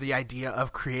really the idea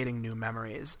of creating new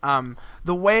memories,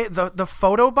 the way the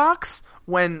photo box,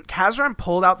 when Kazran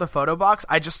pulled out the photo box,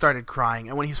 I just started crying.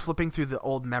 And when he's flipping through the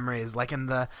old memories, like, in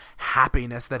the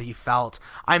happiness that he felt,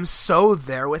 I'm so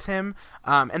there with him.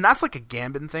 And that's like a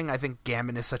Gambon thing. I think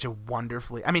Gambon is such a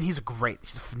wonderfully, I mean, he's a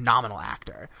phenomenal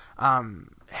actor.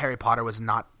 Harry Potter was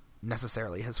not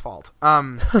necessarily his fault.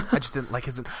 I just didn't like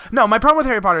my problem with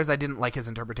Harry Potter is I didn't like his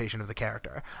interpretation of the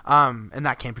character. And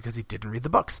that came because he didn't read the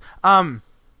books.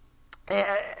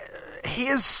 he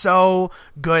is so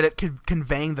good at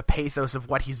conveying the pathos of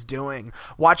what he's doing.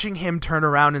 Watching him turn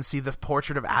around and see the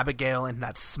portrait of Abigail and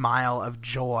that smile of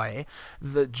joy,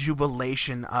 the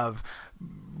jubilation of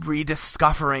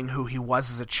rediscovering who he was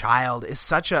as a child, is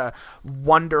such a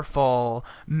wonderful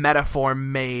metaphor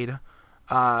made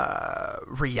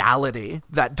reality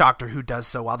that Doctor Who does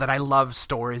so well, that I love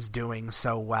stories doing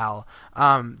so well,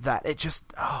 that it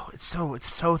just, it's so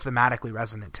thematically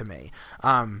resonant to me.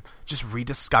 Just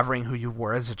rediscovering who you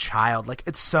were as a child, like,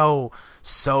 it's so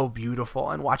beautiful,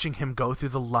 and watching him go through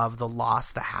the love, the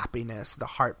loss, the happiness, the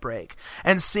heartbreak,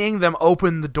 and seeing them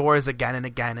open the doors again and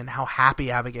again, and how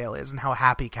happy Abigail is and how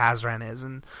happy Kazran is,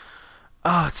 and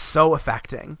it's so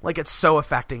affecting. Like, it's so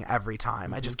affecting every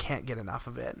time. I just can't get enough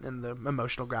of it, and the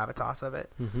emotional gravitas of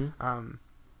it.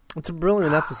 It's a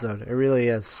brilliant episode. It really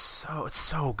is. It's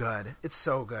so good. It's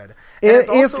so good.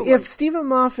 If Stephen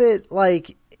Moffat,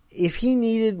 like, if he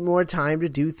needed more time to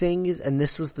do things, and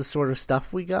this was the sort of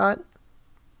stuff we got,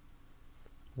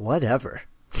 whatever.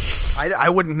 I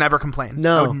would never complain.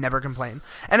 No. I would never complain.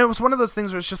 And it was one of those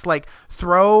things where it's just like,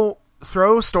 throw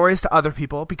stories to other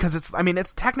people, because it's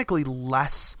technically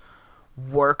less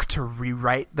work to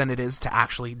rewrite than it is to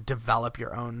actually develop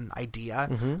your own idea.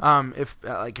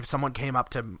 If someone came up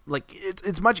to, like,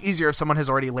 it's much easier if someone has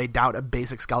already laid out a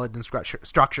basic skeleton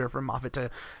structure for Moffat to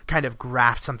kind of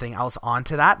graft something else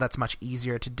onto that. That's much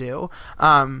easier to do.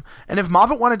 And if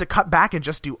Moffat wanted to cut back and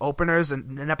just do openers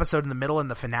and an episode in the middle and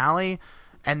the finale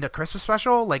and a Christmas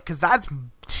special, like, because that's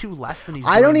two less than he's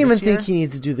doing. I don't even this year. think he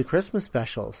needs to do the Christmas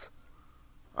specials.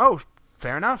 Oh,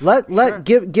 fair enough.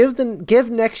 Give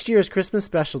next year's Christmas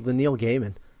special to Neil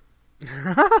Gaiman.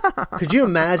 Could you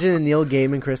imagine a Neil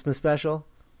Gaiman Christmas special?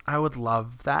 I would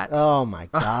love that. Oh my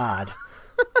God.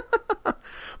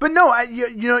 But no,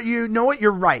 you know what?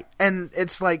 You're right, and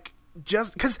it's like,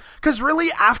 just because really,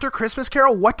 after Christmas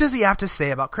Carol, what does he have to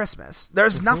say about Christmas?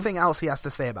 There's nothing else he has to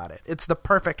say about it. It's the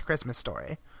perfect Christmas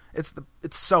story. It's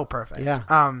so perfect. Yeah.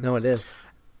 No, it is.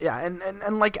 Yeah,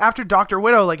 and like, after Dr.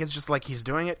 Widow, like, it's just like he's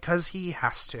doing it because he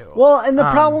has to. Well, and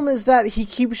the problem is that he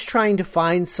keeps trying to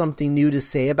find something new to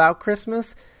say about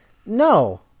Christmas.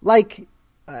 No. Like,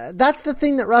 that's the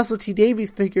thing that Russell T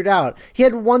Davies figured out. He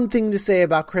had one thing to say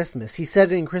about Christmas. He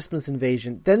said it in Christmas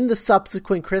Invasion. Then the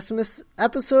subsequent Christmas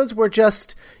episodes were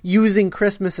just using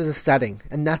Christmas as a setting,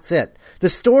 and that's it. The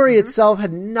story itself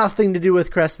had nothing to do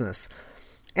with Christmas,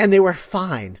 and they were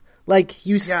fine. Like,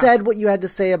 you said what you had to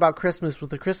say about Christmas with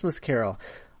the Christmas Carol.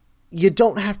 You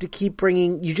don't have to keep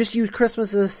bringing... You just use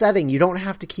Christmas as a setting. You don't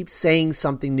have to keep saying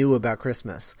something new about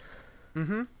Christmas.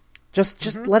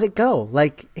 Just let it go.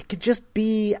 Like, it could just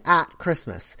be at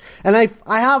Christmas. And I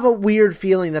have a weird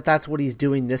feeling that that's what he's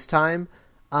doing this time,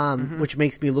 which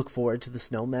makes me look forward to the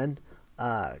Snowmen.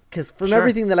 Because from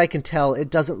everything that I can tell,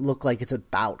 it doesn't look like it's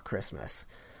about Christmas,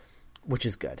 which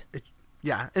is good.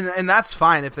 Yeah, and that's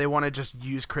fine if they want to just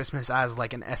use Christmas as,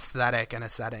 like, an aesthetic and a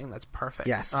setting. That's perfect.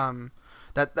 Yes.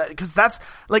 Because that's,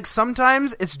 like,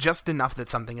 sometimes it's just enough that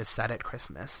something is set at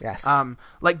Christmas. Yes.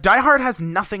 Like, Die Hard has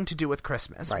nothing to do with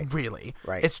Christmas, really.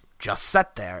 Right. It's just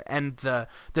set there, and the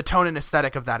tone and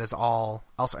aesthetic of that is all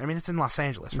also. I mean, it's in Los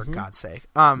Angeles, for God's sake.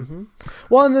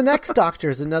 Well, and the next Doctor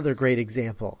is another great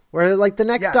example, where, like, the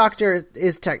next Doctor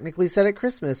is technically set at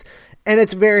Christmas, and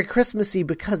it's very Christmassy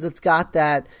because it's got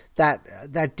that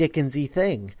Dickens-y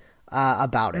thing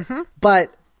about it,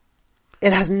 but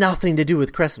it has nothing to do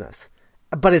with Christmas.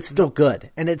 But it's still good,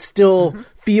 and it still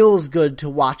feels good to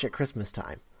watch at Christmas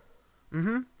time.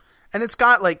 And it's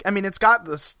got, like, it's got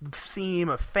this theme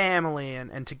of family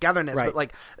and togetherness, but,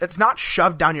 like, it's not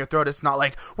shoved down your throat. It's not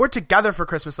like, we're together for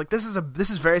Christmas. Like, this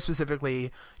is very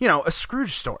specifically, a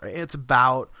Scrooge story. It's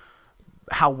about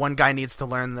how one guy needs to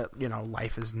learn that,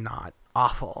 life is not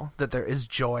awful, that there is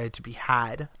joy to be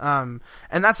had. And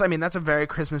that's a very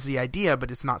Christmassy idea,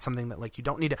 but it's not something that, like, you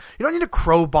don't need to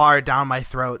crowbar down my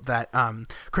throat that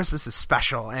Christmas is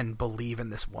special and believe in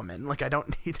this woman. Like, I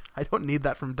don't need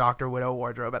that from Dr. Widow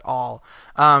wardrobe at all.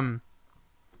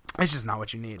 It's just not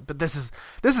what you need. But this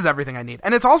is everything I need.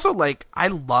 And it's also, like, I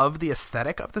love the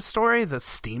aesthetic of the story. The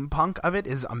steampunk of it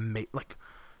is like,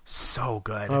 so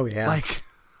good. Oh yeah. Like,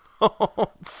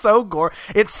 it's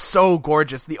so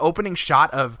gorgeous. The opening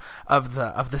shot of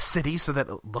the city, so that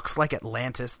it looks like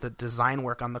Atlantis. The design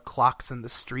work on the clocks and the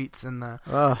streets and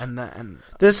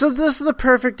this is the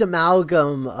perfect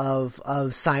amalgam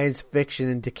of science fiction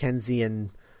and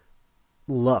Dickensian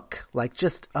look. Like,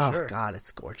 just God,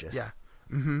 it's gorgeous. Yeah,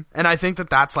 and I think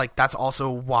that's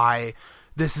also why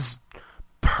this is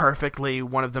perfectly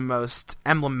one of the most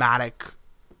emblematic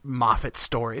Moffat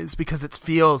stories, because it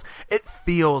feels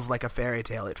like a fairy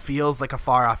tale. It feels like a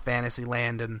far off fantasy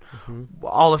land, and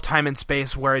all of time and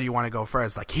space. Where do you want to go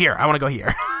first? Like, here, I want to go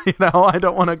here. I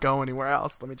don't want to go anywhere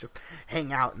else. Let me just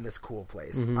hang out in this cool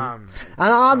place. And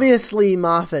obviously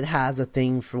Moffat has a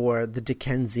thing for the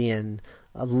Dickensian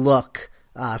look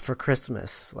for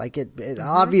Christmas. Like it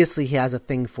obviously he has a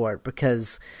thing for it,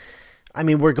 because I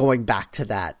mean, we're going back to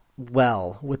that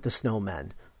with the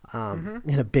snowmen.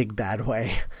 In a big bad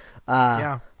way.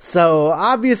 So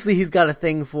obviously he's got a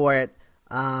thing for it.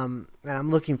 And I'm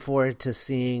looking forward to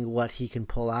seeing what he can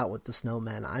pull out with the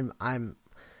snowmen.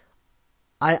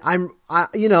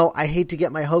 I hate to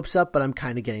get my hopes up, but I'm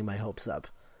kind of getting my hopes up.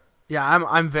 Yeah,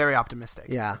 I'm very optimistic.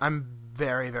 Yeah. I'm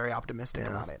very, very optimistic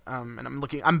about it. And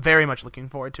I'm very much looking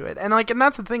forward to it. And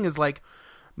that's the thing is, like,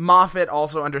 Moffat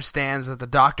also understands that the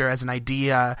Doctor as an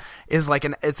idea is like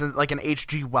an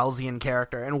H.G. Wellsian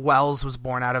character, and Wells was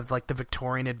born out of like the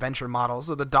Victorian adventure model.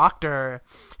 So the Doctor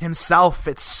himself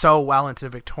fits so well into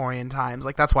Victorian times.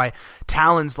 Like, that's why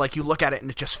Talon's, like, you look at it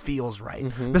and it just feels right.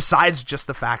 Besides just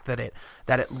the fact that it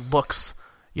looks,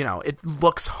 it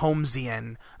looks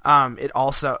Holmesian. It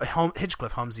also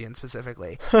Hinchcliffe Holmesian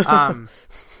specifically. Sorry,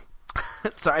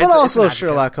 but also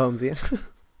Sherlock Holmesian.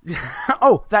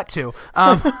 Oh, that too.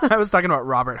 I was talking about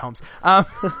Robert Holmes.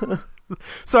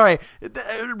 Sorry,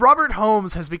 Robert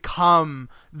Holmes has become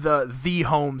the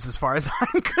Holmes as far as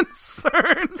I'm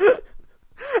concerned.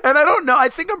 And I don't know. I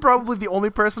think I'm probably the only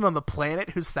person on the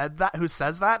planet who says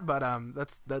that. But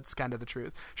that's kind of the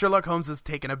truth. Sherlock Holmes has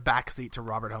taken a backseat to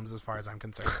Robert Holmes as far as I'm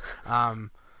concerned.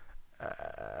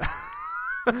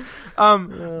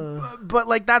 But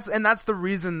like that's the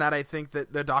reason that I think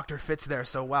that the Doctor fits there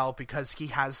so well, because he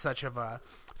has such a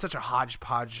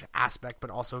hodgepodge aspect, but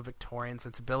also Victorian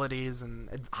sensibilities and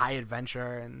high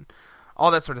adventure and all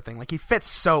that sort of thing. Like, he fits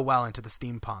so well into the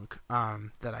steampunk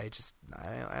that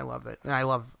I love it. And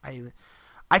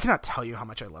I cannot tell you how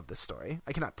much I love this story.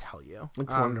 I cannot tell you.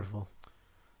 It's wonderful.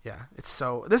 Yeah, it's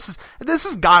so. This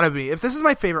has got to be. If this is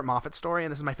my favorite Moffat story,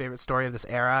 and this is my favorite story of this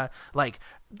era, like,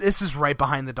 this is right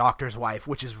behind The Doctor's Wife,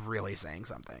 which is really saying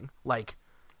something. Like,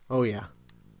 oh yeah,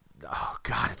 oh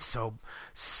god, it's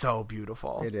so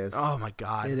beautiful. It is. Oh my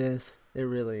god, it is. It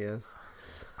really is.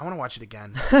 I want to watch it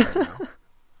again right now.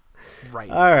 Right.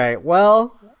 All right.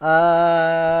 Well,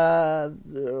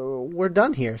 we're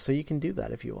done here, so you can do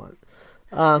that if you want.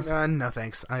 No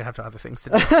thanks. I have other things to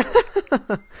do.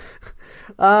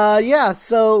 Yeah,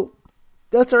 so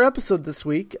that's our episode this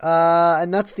week,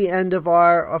 and that's the end of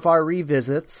our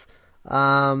revisits.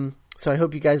 So I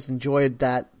hope you guys enjoyed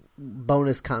that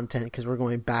bonus content, because we're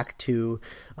going back to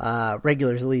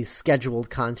regularly scheduled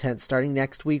content starting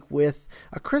next week with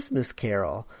A Christmas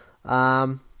Carol,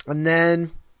 and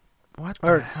then what?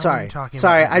 The hell are you talking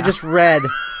sorry, about I now? just read.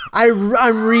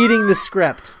 I'm reading the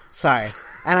script. Sorry.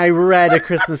 And I read A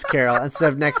Christmas Carol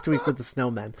instead of next week with the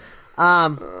snowmen.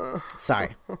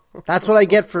 Sorry. That's what I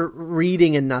get for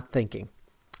reading and not thinking.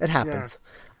 It happens.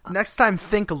 Yeah. Next time,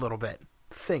 think a little bit.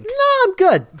 Think. No, I'm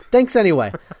good. Thanks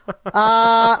anyway.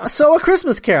 So A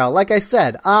Christmas Carol, like I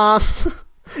said.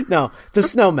 No, the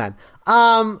snowmen.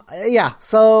 Yeah,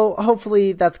 so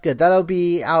hopefully that's good. That'll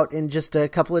be out in just a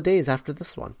couple of days after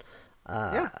this one.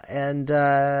 And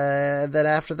then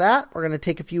after that, we're going to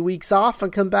take a few weeks off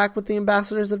and come back with the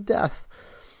Ambassadors of Death.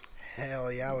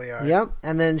 Hell yeah, we are. Yep.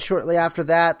 And then shortly after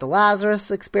that, the Lazarus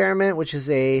Experiment, which is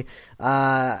a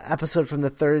episode from the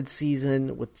third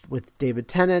season with David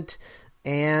Tennant.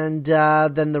 And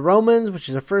then the Romans, which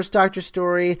is a first Doctor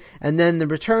story. And then the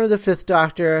Return of the Fifth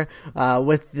Doctor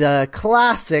with the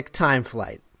classic Time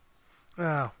Flight.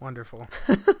 Oh, wonderful.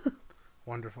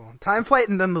 Wonderful. Time Flight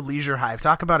and then the Leisure Hive.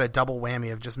 Talk about a double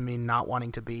whammy of just me not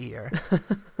wanting to be here.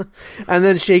 And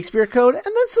then Shakespeare Code, and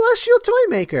then Celestial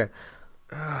Toymaker.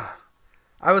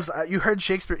 You heard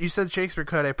Shakespeare. You said Shakespeare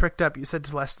Code. I pricked up. You said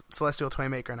Celestial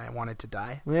Toymaker, and I wanted to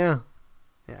die. Yeah.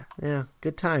 Yeah. Yeah.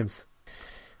 Good times.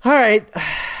 All right.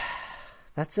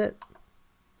 That's it.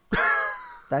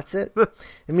 That's it. In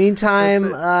the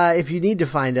meantime, if you need to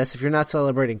find us, if you're not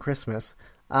celebrating Christmas,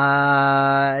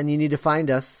 and you need to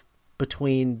find us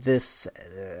between this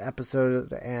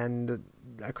episode and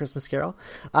A Christmas Carol,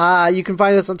 you can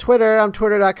find us on Twitter. I'm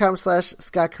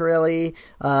twitter.com/Scott Corelli.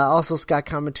 Also Scott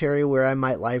Commentary, where I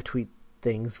might live tweet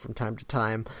things from time to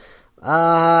time.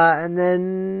 And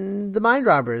then The Mind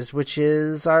Robbers, which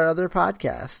is our other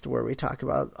podcast where we talk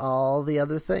about all the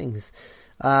other things.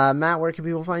 Matt, where can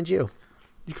people find you?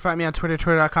 You can find me on Twitter,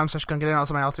 twitter.com/Gungadin, and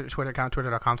also my alternate Twitter account,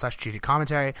 twitter.com/Cheated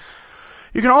Commentary.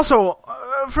 You can also,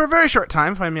 for a very short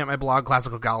time, find me at my blog,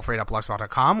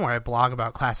 classicalgallifrey.blogspot.com, where I blog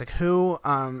about Classic Who.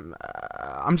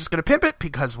 I'm just going to pimp it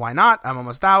because why not? I'm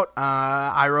almost out.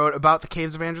 I wrote about the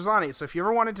caves of Androzani. So if you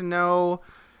ever wanted to know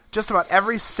just about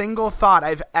every single thought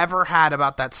I've ever had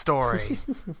about that story,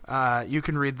 you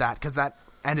can read that, because that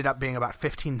ended up being about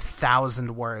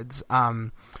 15,000 words,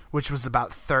 which was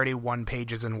about 31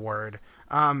 pages in Word.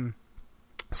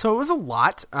 So it was a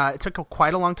lot. It took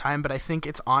quite a long time, but I think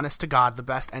it's, honest to God, the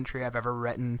best entry I've ever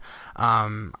written.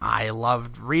 I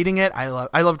loved reading it. I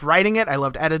loved writing it. I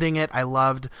loved editing it. I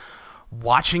loved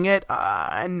watching it.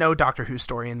 And no Doctor Who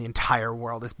story in the entire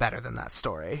world is better than that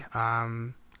story.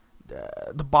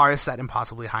 The bar is set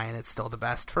impossibly high, and it's still the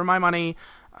best for my money.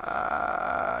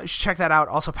 You should check that out.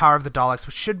 Also, Power of the Daleks,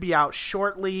 which should be out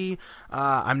shortly.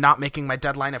 I'm not making my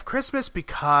deadline of Christmas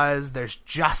because there's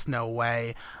just no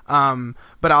way.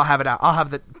 But I'll have it out. I'll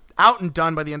have it out and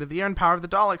done by the end of the year. And Power of the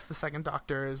Daleks, the Second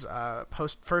Doctor's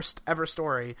first ever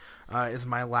story, is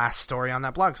my last story on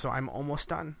that blog. So I'm almost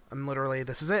done. I'm literally,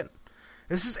 this is it.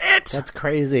 This is it. That's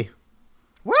crazy.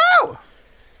 Woo!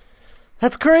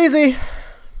 That's crazy.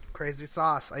 Crazy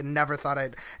sauce. I never thought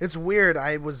it's weird.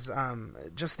 I was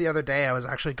just the other day I was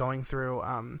actually going through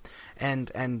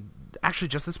and actually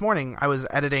just this morning I was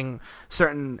editing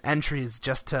certain entries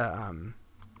just to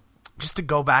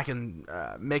go back and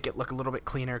make it look a little bit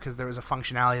cleaner, because there was a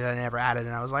functionality that I never added,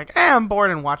 and I was like, I'm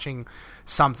bored and watching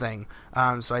something,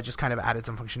 so I just kind of added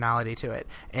some functionality to it,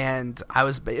 and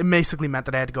it basically meant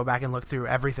that I had to go back and look through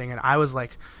everything, and I was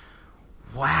like,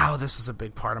 wow, this was a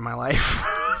big part of my life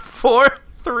for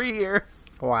 3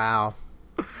 years. Wow.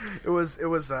 It was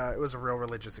a real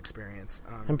religious experience.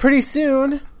 And pretty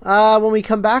soon, when we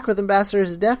come back with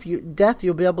Ambassadors of Death,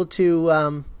 you'll be able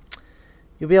to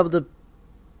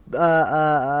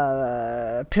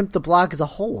pimp the blog as a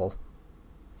whole.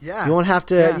 Yeah. You won't have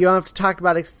to. Yeah. You don't have to talk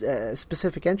about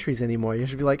specific entries anymore. You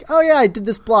should be like, oh yeah, I did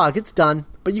this blog. It's done,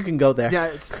 but you can go there.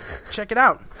 Yeah. Check it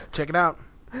out. Check it out.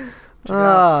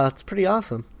 It's pretty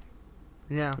awesome.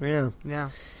 Yeah. Yeah.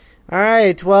 All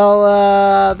right,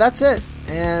 well, that's it,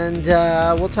 and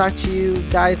we'll talk to you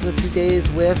guys in a few days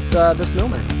with The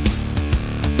Snowman.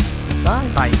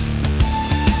 Bye. Bye.